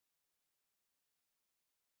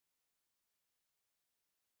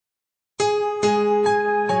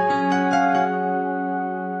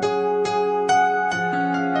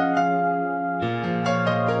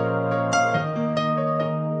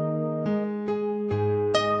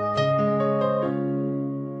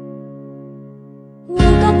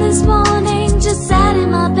this morning, just sat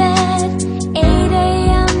in my bed. 8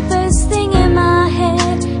 a.m. first thing in my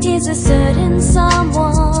head is a certain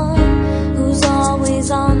someone who's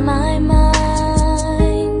always on my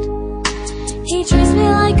mind. He treats me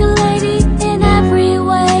like a lady in every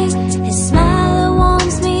way. His smile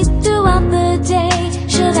warms me throughout the day.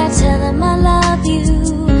 Should I tell him I love you?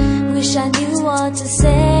 Wish I knew what to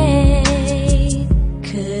say.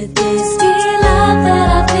 Could this be love that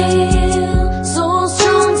I feel? So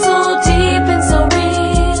strong, so deep and so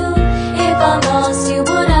real. If I lost you,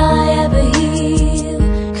 would I ever heal?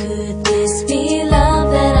 Could this be love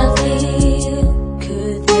that I feel?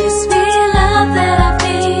 Could this be love that I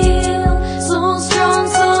feel? So strong,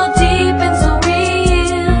 so deep and so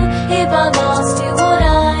real. If I lost you, would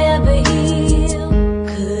I ever heal?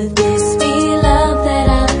 Could this be love that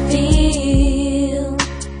I feel?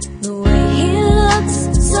 The way he looks,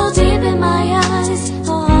 so deep in my eyes, a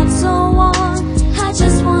heart so warm, I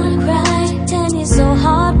just wanna cry. And he's so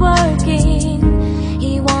hardworking,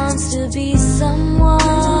 he wants to be someone.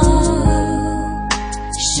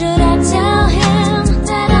 Should I tell him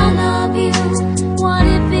that I love you? What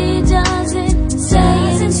if he doesn't say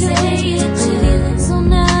it? Feeling so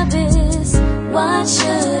nervous, what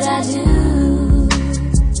should I do?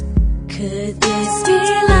 Could this be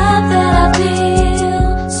love that I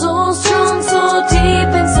feel? So strong, so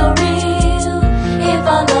deep and so real. If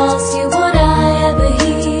I lost you, would I ever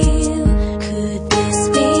heal? Could this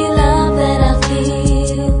be love that I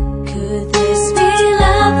feel? Could this be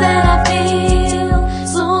love that I feel?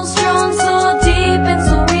 So strong, so deep and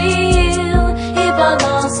so real. If I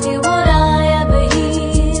lost you, would I ever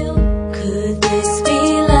heal? Could this be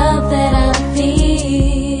love that I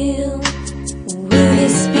feel? Will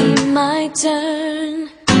this be my turn?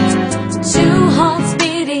 Two hearts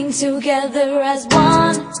beating together as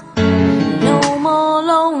one. No more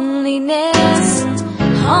loneliness,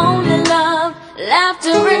 only love,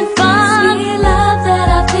 laughter and fun.